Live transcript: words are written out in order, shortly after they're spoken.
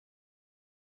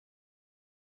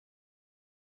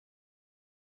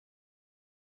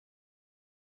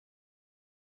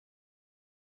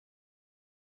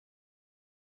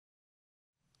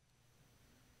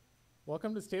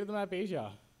Welcome to State of the Map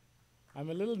Asia.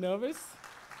 I'm a little nervous,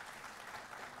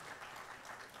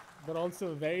 but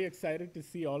also very excited to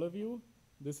see all of you.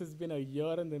 This has been a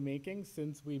year in the making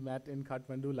since we met in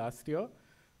Kathmandu last year.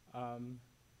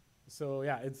 So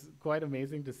yeah, it's quite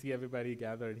amazing to see everybody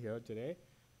gathered here today.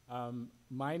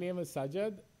 My name is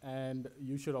Sajad, and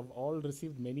you should have all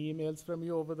received many emails from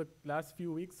you over the last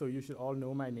few weeks, so you should all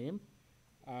know my name.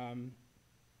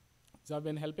 So I've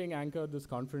been helping anchor this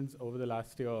conference over the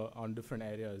last year on different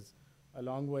areas,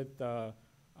 along with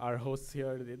our hosts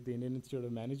here at the Indian Institute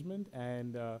of Management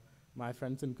and my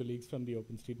friends and colleagues from the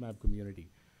OpenStreetMap community.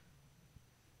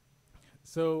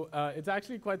 So it's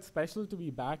actually quite special to be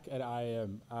back at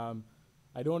IIM.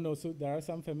 I don't know, so there are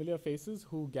some familiar faces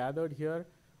who gathered here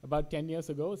about 10 years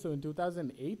ago. So in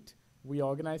 2008, we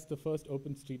organized the first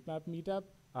OpenStreetMap meetup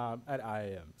at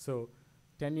IIM. So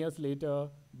 10 years later,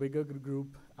 bigger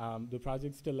group, the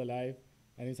project's still alive,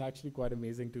 and it's actually quite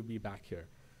amazing to be back here.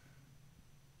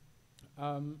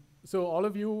 So all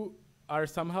of you are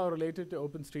somehow related to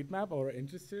OpenStreetMap or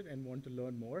interested and want to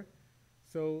learn more.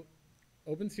 So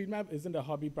OpenStreetMap isn't a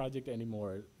hobby project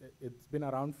anymore. It's been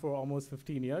around for almost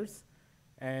 15 years.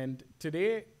 And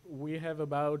today, we have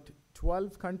about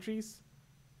 12 countries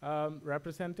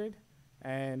represented.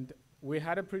 And we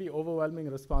had a pretty overwhelming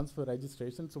response for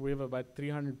registration. So we have about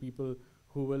 300 people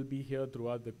who will be here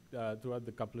throughout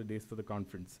the couple of days for the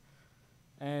conference.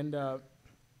 And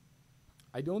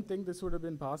I don't think this would have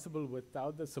been possible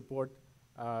without the support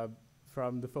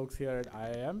from the folks here at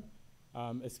IIM,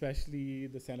 especially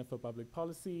the Center for Public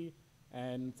Policy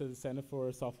and the Center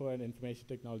for Software and Information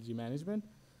Technology Management.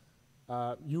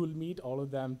 You will meet all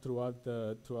of them throughout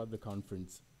the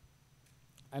conference.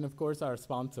 And of course, our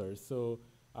sponsors. So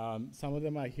some of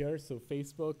them are here. So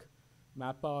Facebook,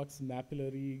 Mapbox,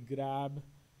 Mapillary, Grab,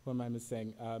 who am I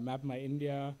missing?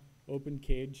 MapMyIndia,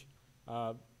 OpenCage.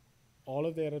 All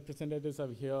of their representatives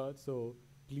are here. So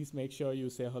please make sure you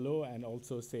say hello and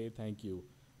also say thank you.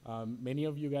 Many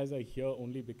of you guys are here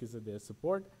only because of their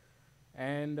support.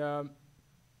 And I'm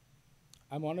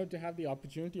honored to have the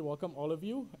opportunity to welcome all of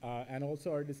you and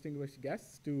also our distinguished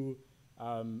guests to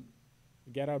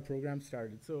get our program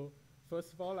started. So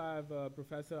first of all, I have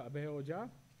Professor Abhay Ojha.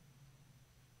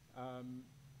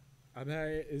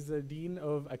 Abhay is the Dean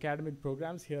of Academic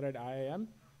Programs here at IIM.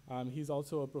 He's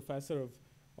also a professor of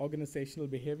Organizational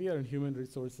Behavior and Human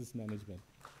Resources Management.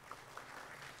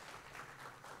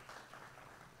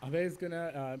 Abhay is going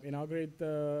to inaugurate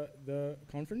the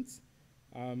conference.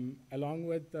 Along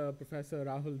with Professor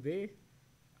Rahul De.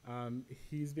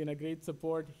 He's been a great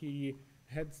support. He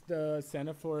heads the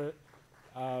Center for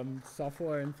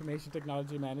Software Information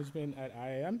Technology Management at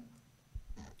IIM.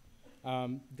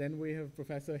 Then we have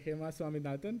Professor Hema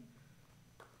Swaminathan.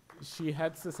 She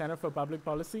heads the Center for Public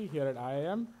Policy here at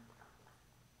IIM.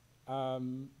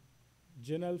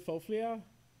 Janelle Foflia,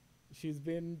 she's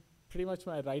been pretty much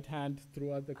my right hand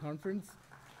throughout the conference.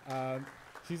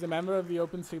 She's a member of the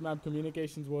OpenStreetMap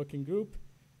Communications Working Group.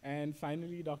 And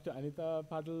finally, Dr. Anita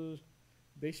Padal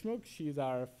Deshmukh. She's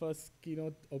our first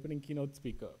opening keynote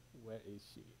speaker. Where is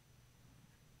she?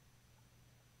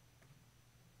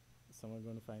 Is someone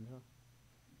going to find her?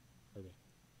 Okay.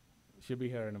 She'll be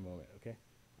here in a moment, okay?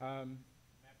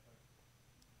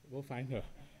 We'll find her.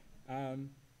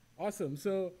 Awesome.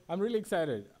 So I'm really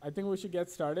excited. I think we should get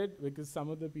started because some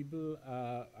of the people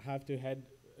have to head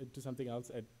to something else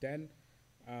at 10.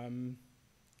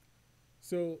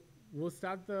 So we'll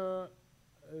start the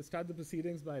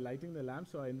proceedings by lighting the lamp.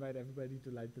 So I invite everybody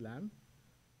to light the lamp.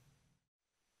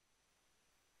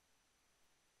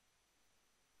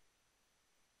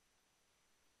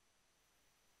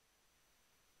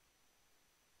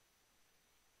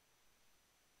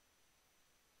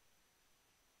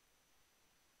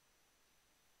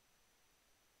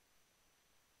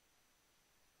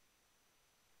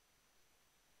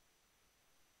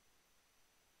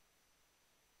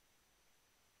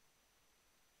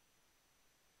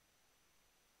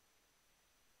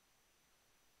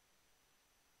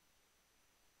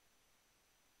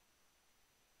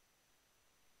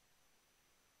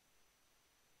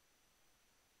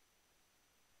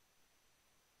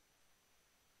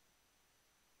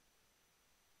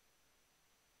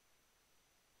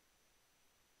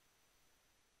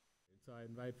 So I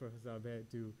invite Professor Abhay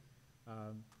to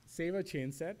save a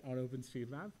chain set on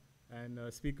OpenStreetMap and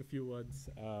speak a few words.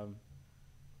 Just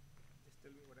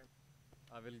tell me what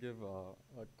I will give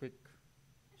a quick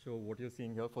show what you're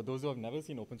seeing here. For those who have never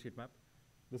seen OpenStreetMap,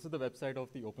 this is the website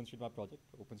of the OpenStreetMap project,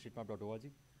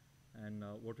 openstreetmap.org. And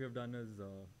what we have done is,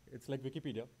 it's like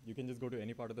Wikipedia. You can just go to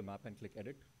any part of the map and click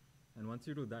edit. And once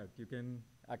you do that, you can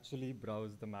actually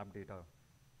browse the map data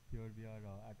here we are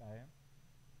at IIM,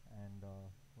 and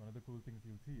one of the cool things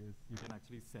you'll see is you can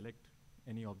actually select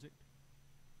any object.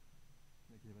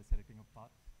 Like here we're selecting a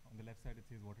path. On the left side it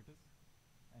says what it is,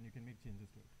 and you can make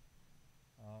changes to it.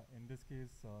 In this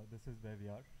case, this is where we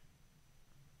are,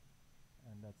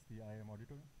 and that's the IIM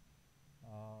auditorium.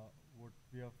 What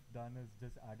we have done is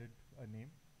just added a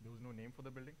name. There was no name for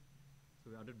the building,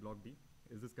 so we added Block B.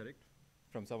 Is this correct?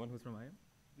 From someone who's from IIM?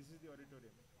 This is the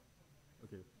auditorium.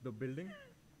 Okay. The building,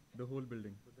 the whole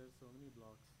building. But there's so many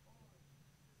blocks.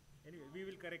 Anyway, we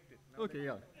will correct it. Now Okay,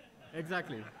 yeah,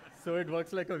 exactly. So it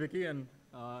works like a wiki, and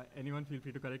anyone feel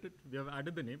free to correct it. We have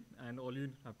added the name, and all you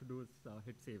have to do is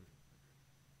hit save.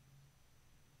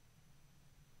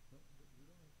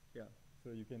 Yeah,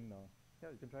 so you can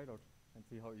try it out and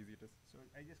see how easy it is. So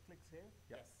I just click save?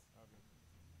 Yes. Okay.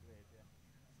 Great, yeah.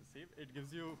 So save, it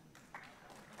gives you.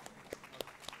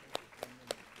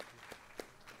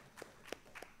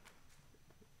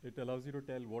 It allows you to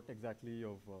tell what exactly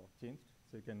you've changed.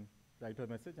 So you can write a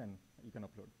message and you can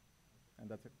upload. And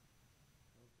that's it.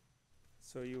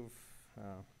 So you've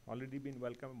already been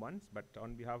welcomed once, but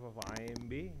on behalf of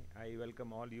IIM-B, I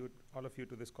welcome all of you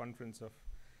to this conference of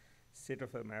State of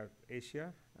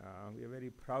Asia. We are very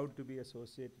proud to be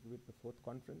associated with the 4th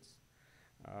conference.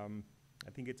 I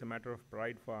think it's a matter of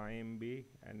pride for IIM-B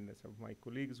and some of my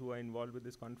colleagues who are involved with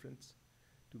this conference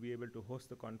to be able to host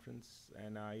the conference,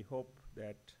 and I hope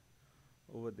that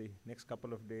over the next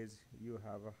couple of days you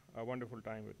have a wonderful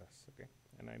time with us, okay?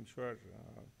 And I'm sure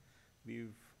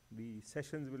the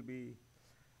sessions will be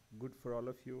good for all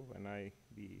of you, and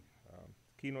the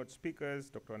keynote speakers,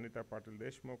 Dr. Anita Patil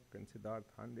Deshmukh and Siddharth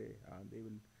Hande, they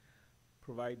will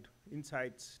provide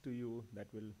insights to you that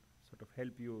will sort of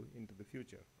help you into the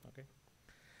future, okay?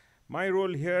 My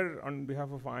role here on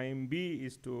behalf of IIM-B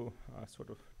is to sort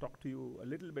of talk to you a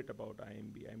little bit about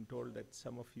IIM-B. I'm told that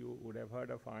some of you would have heard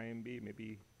of IIM-B,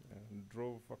 maybe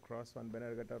drove across on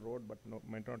Bannerghatta Road, but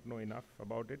might not know enough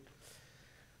about it.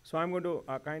 So I'm going to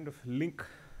kind of link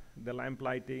the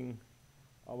lamplighting,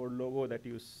 our logo that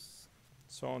you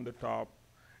saw on the top,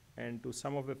 and to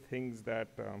some of the things that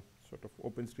sort of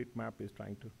OpenStreetMap is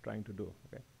trying to do.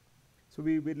 Okay, so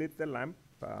we lit the lamp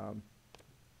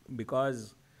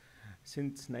because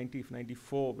since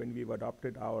 1994, when we've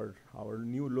adopted our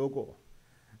new logo,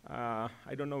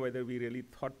 I don't know whether we really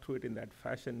thought through it in that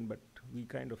fashion, but we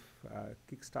kind of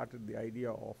kick-started the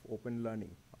idea of open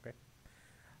learning. Okay.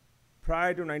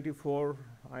 Prior to 94,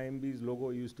 IIM-B's logo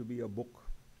used to be a book.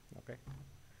 Okay.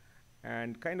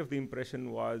 And kind of the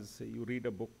impression was you read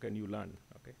a book and you learn.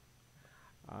 Okay.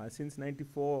 Since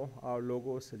 94, our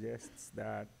logo suggests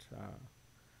that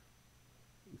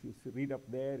if you read up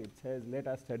there, it says, "Let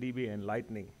our study be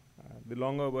enlightening." The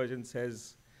longer version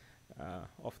says,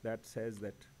 of that says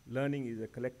that learning is a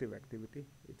collective activity.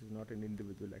 It is not an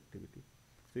individual activity.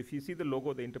 So if you see the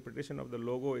logo, the interpretation of the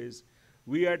logo is,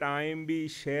 we at IIM-B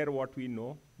share what we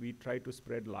know. We try to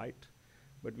spread light,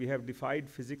 but we have defied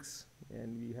physics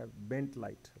and we have bent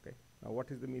light. Okay. Now, what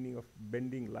is the meaning of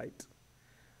bending light?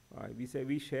 We say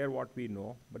we share what we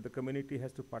know, but the community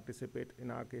has to participate.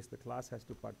 In our case, the class has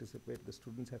to participate, the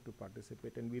students have to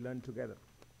participate, and we learn together.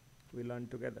 We learn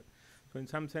together. So in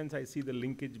some sense, I see the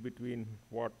linkage between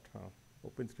what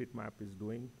OpenStreetMap is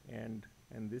doing and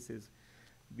this is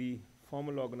the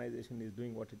formal organization is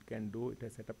doing what it can do. It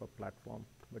has set up a platform,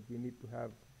 but we need to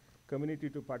have community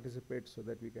to participate so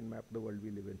that we can map the world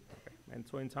we live in. Okay. And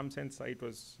so in some sense, it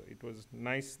was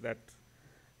nice that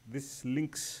this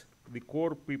links the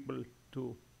core people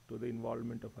to the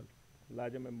involvement of a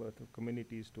larger number of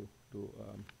communities to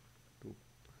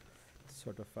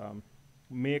sort of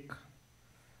make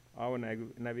our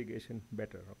navigation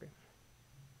better. Okay.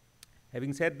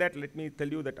 Having said that, let me tell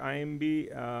you that IIM-B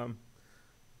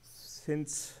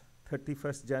since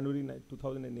 31st January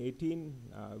 2018,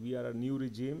 we are a new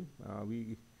regime.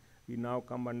 We now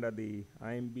come under the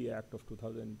IIM-B Act of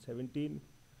 2017.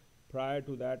 Prior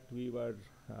to that, we were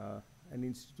an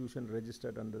institution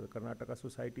registered under the Karnataka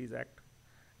Societies Act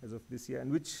as of this year, and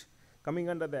which, coming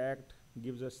under the Act,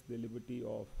 gives us the liberty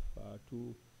of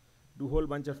to do a whole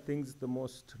bunch of things. The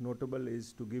most notable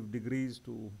is to give degrees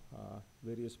to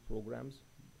various programs.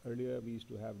 Earlier, we used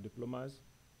to have diplomas.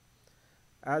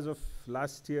 As of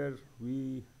last year,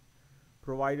 we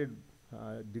provided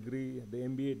the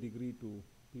MBA degree to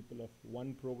people of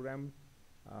one program,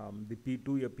 the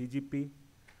P2, your PGP,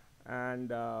 and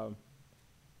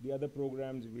the other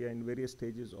programs, we are in various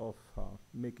stages of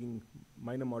making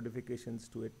minor modifications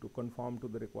to it to conform to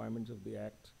the requirements of the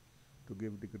Act to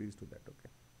give degrees to that. Okay.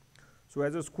 So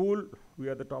as a school, we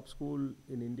are the top school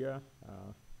in India.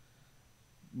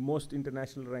 most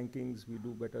international rankings, we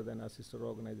do better than our sister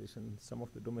organization. Some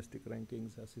of the domestic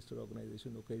rankings, our sister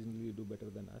organization occasionally do better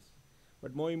than us.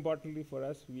 But more importantly for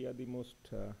us, we are the most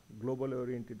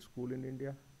global-oriented school in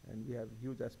India, and we have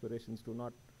huge aspirations to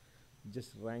not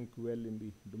just rank well in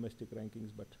the domestic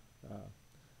rankings, but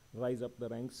rise up the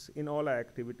ranks in all our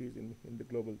activities in the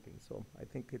global thing. So I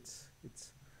think it's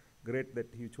great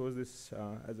that you chose this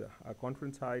as a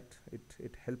conference site.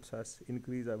 It helps us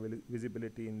increase our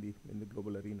visibility in the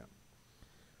global arena.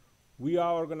 We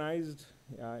are organized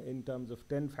in terms of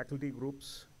 10 faculty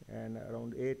groups and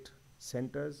around 8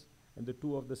 centers, and the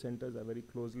 2 of the centers are very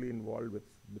closely involved with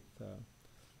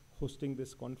hosting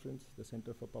this conference, the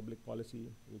Center for Public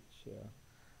Policy, which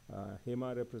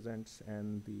Hema represents,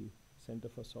 and the Center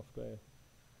for Software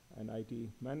and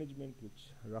IT Management,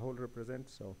 which Rahul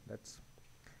represents. So that's,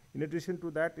 in addition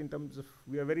to that, in terms of,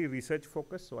 we are very research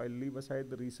focused, so I'll leave aside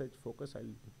the research focus.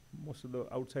 Most of the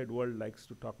outside world likes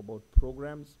to talk about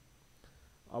programs.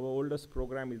 Our oldest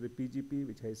program is the PGP,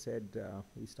 which I said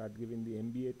we start giving the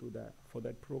MBA for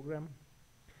that program.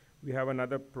 We have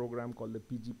another program called the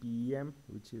PGPEM,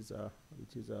 which is a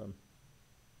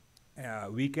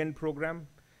weekend program.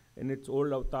 In its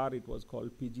old avatar, it was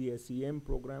called PGSEM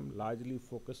program, largely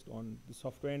focused on the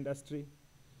software industry.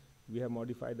 We have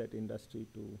modified that industry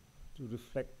to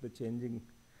reflect the changing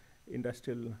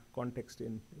industrial context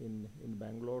in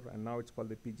Bangalore, and now it's called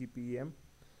the PGPEM.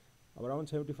 Around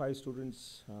 75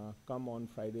 students come on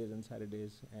Fridays and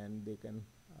Saturdays, and they can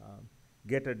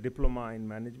get a diploma in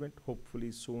management.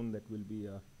 Hopefully soon that will be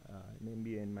an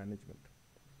MBA in management.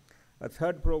 A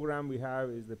third program we have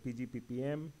is the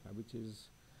PGPPM, which is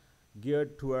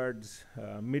geared towards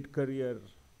mid-career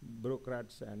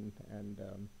bureaucrats and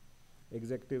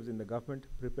executives in the government,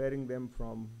 preparing them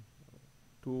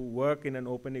to work in an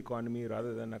open economy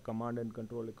rather than a command and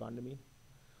control economy.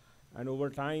 And over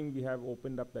time, we have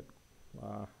opened up that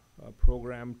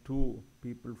program to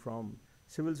people from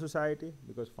civil society,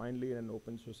 because finally in an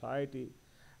open society,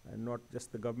 and not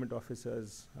just the government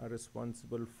officers are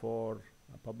responsible for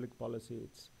public policy,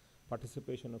 it's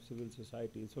participation of civil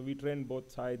society. So we train both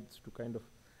sides to kind of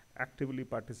actively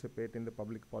participate in the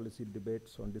public policy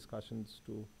debates on discussions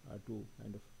to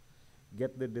kind of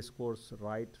get the discourse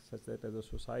right, such that as a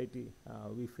society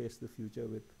we face the future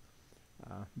with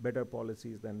better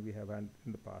policies than we have had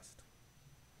in the past.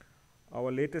 Our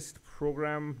latest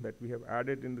program that we have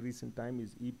added in the recent time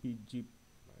is EPGP,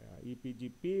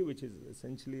 which is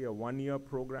essentially a 1-year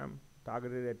program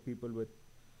targeted at people with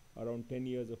around 10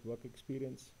 years of work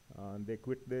experience. They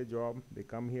quit their job, they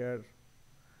come here,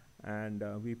 and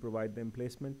we provide them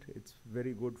placement. It's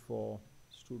very good for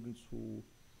students who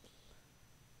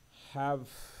have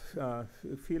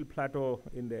feel plateau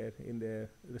in their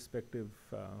respective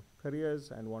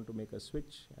careers and want to make a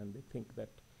switch, and they think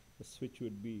that the switch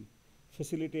would be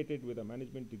facilitated with a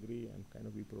management degree, and kind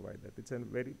of we provide that. It's a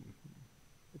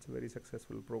very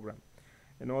successful program.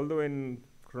 And although in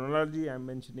chronology I'm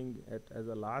mentioning it as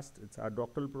a last, it's our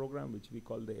doctoral program, which we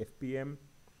call the FPM.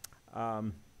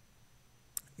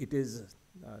 It is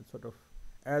sort of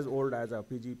as old as our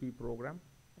PGP program,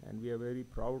 and we are very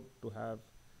proud to have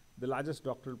the largest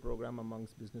doctoral program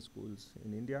amongst business schools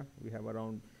in India. We have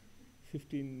around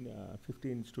 15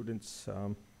 students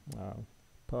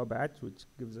per batch, which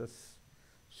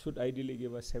should ideally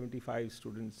give us 75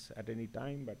 students at any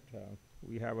time, but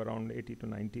we have around 80 to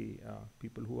 90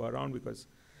 people who are around, because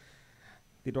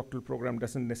the doctoral program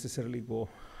doesn't necessarily go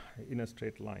in a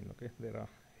straight line, okay? There are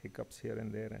hiccups here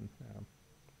and there, and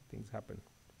things happen.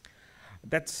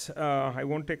 That's, I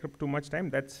won't take up too much time.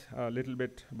 That's a little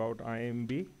bit about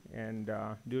IIM-B, and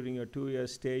during your 2-year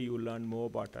stay, you will learn more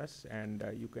about us, and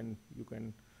you can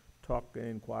talk and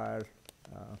inquire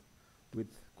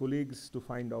with colleagues to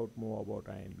find out more about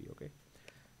IIM-B, okay?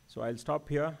 So I'll stop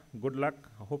here. Good luck.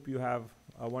 I hope you have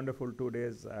a wonderful 2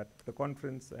 days at the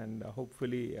conference, and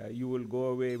hopefully you will go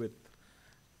away with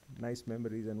nice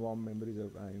memories and warm memories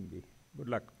of IIM-B. Good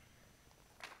luck.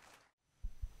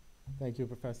 Thank you,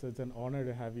 Professor. It's an honor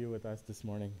to have you with us this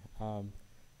morning.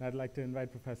 I'd like to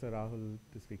invite Professor Rahul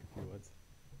to speak a few words.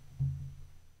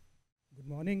 Good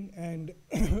morning, and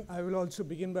I will also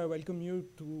begin by welcoming you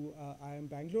to IIM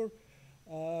Bangalore.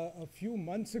 A few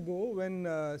months ago, when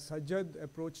Sajjad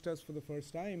approached us for the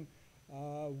first time,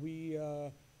 I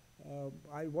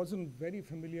wasn't very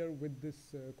familiar with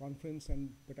this conference,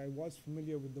 but I was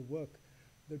familiar with the work.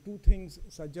 The two things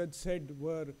Sajjad said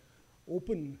were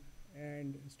open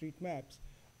and street maps.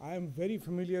 I am very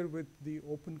familiar with the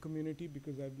open community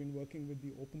because I've been working with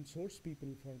the open source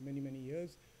people for many, many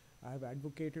years. I have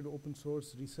advocated open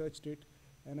source, researched it,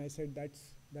 and I said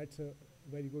that's a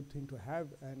very good thing to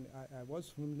have, and I was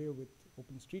familiar with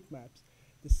OpenStreetMaps.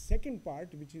 The second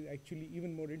part, which is actually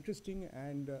even more interesting,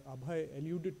 and Abhay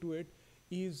alluded to it,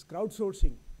 is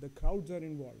crowdsourcing. The crowds are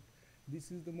involved.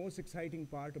 This is the most exciting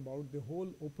part about the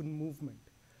whole open movement.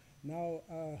 Now,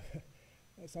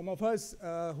 some of us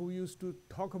who used to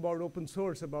talk about open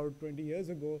source about 20 years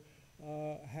ago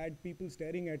had people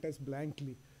staring at us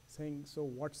blankly, saying, so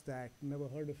what's that? Never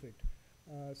heard of it.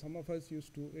 Some of us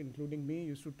used to, including me,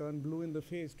 used to turn blue in the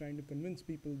face trying to convince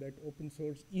people that open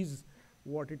source is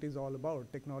what it is all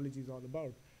about, technology is all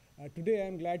about. Today,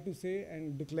 I'm glad to say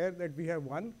and declare that we have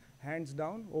won, hands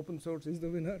down. Open source is the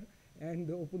winner, and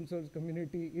the open source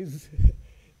community is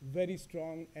very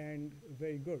strong and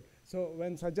very good. So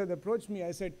when Sajjad approached me,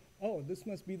 I said, oh, this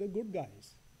must be the good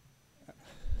guys.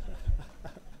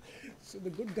 So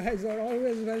the good guys are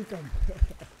always welcome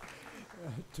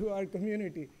to our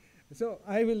community. So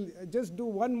I will just do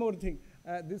one more thing.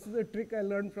 This is a trick I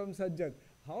learned from Sajjad.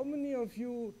 How many of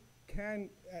you can,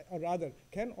 or rather,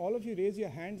 can all of you raise your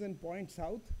hands and point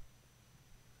south?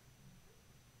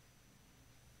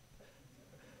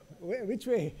 Which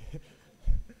way?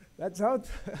 That's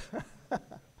south?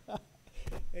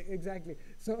 Exactly.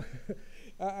 So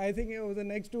I think over the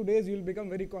next 2 days, you'll become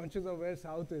very conscious of where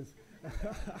south is.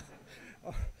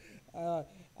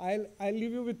 I'll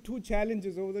leave you with 2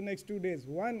 challenges over the next 2 days.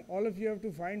 1, all of you have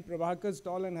to find Prabhakar's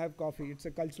stall and have coffee. It's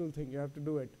a cultural thing. You have to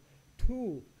do it.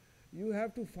 2, you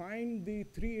have to find the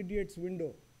 3 Idiots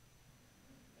window.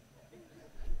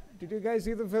 Did you guys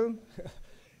see the film?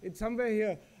 It's somewhere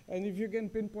here. And if you can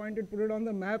pinpoint it, put it on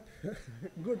the map,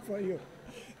 good for you.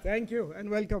 Thank you and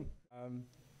welcome.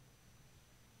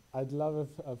 I'd love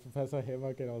if Professor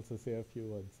Hema can also say a few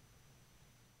words.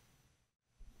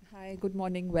 Hi, good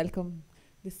morning, welcome.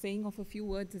 The saying of a few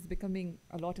words is becoming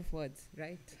a lot of words,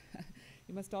 right?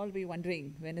 You must all be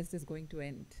wondering, when is this going to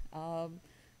end?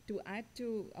 To add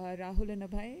to Rahul and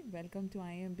Abhay, welcome to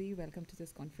IIM-B, welcome to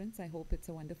this conference. I hope it's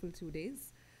a wonderful 2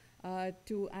 days.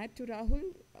 To add to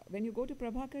Rahul, when you go to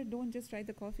Prabhakar, don't just try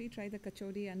the coffee, try the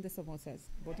kachori and the samosas.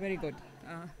 Both very good.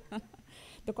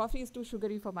 The coffee is too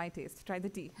sugary for my taste. Try the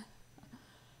tea.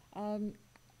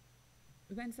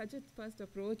 When Sajjad first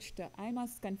approached, I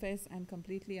must confess I'm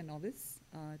completely a novice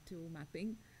to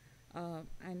mapping.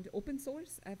 And open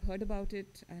source, I've heard about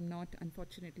it. I'm not,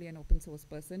 unfortunately, an open source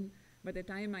person. By the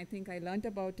time I think I learned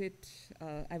about it,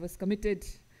 I was committed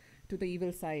to the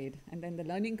evil side. And then the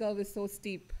learning curve is so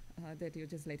steep that you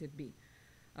just let it be.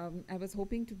 I was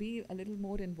hoping to be a little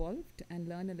more involved and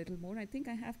learn a little more. I think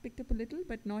I have picked up a little,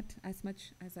 but not as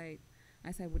much as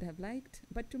I would have liked.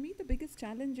 But to me, the biggest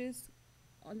challenge is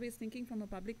always thinking from a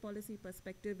public policy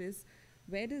perspective is,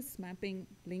 where does mapping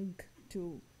link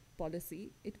to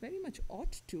policy? It very much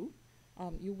ought to,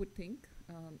 you would think.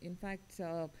 In fact,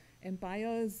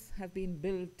 empires have been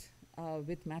built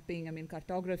with mapping. I mean,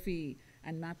 cartography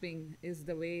and mapping is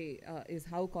the way, is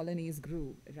how colonies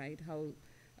grew, right? How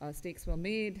stakes were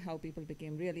made, how people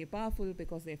became really powerful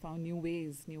because they found new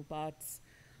ways, new paths.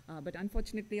 But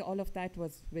unfortunately, all of that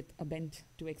was with a bent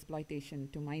to exploitation,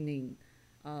 to mining,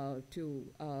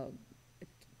 to,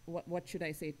 what should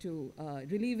I say, to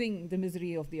relieving the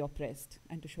misery of the oppressed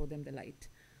and to show them the light.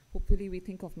 Hopefully, we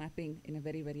think of mapping in a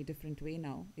very, very different way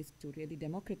now, is to really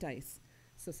democratize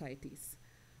societies.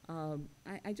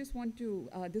 I just want to,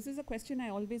 this is a question I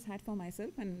always had for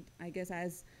myself, and I guess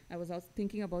as I was also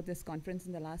thinking about this conference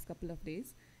in the last couple of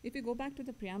days, if you go back to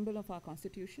the preamble of our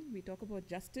Constitution, we talk about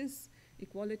justice,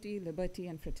 equality, liberty,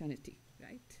 and fraternity,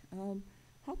 right?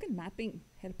 How can mapping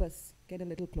help us get a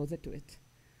little closer to it?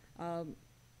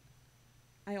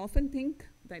 I often think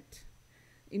that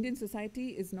Indian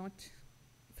society is not,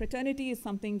 fraternity is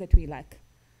something that we lack.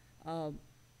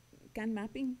 Can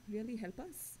mapping really help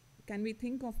us? Can we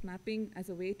think of mapping as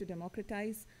a way to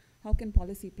democratize? How can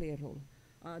policy play a role?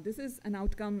 This is an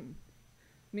outcome.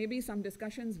 Maybe some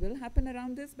discussions will happen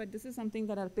around this, but this is something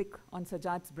that I'll pick on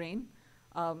Sajjad's brain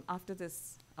after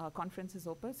this conference is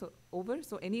over.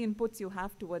 So any inputs you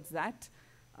have towards that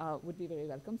would be very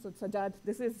welcome. So Sajjad,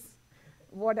 this is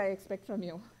what I expect from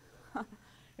you,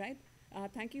 right?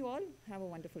 Thank you all. Have a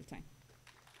wonderful time.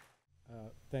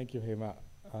 Thank you, Hema.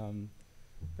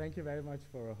 Thank you very much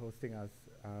for hosting us.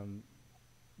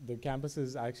 The campus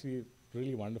is actually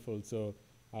really wonderful, so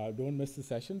don't miss the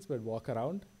sessions, but walk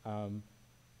around,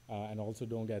 and also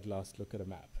don't get lost, look at a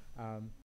map.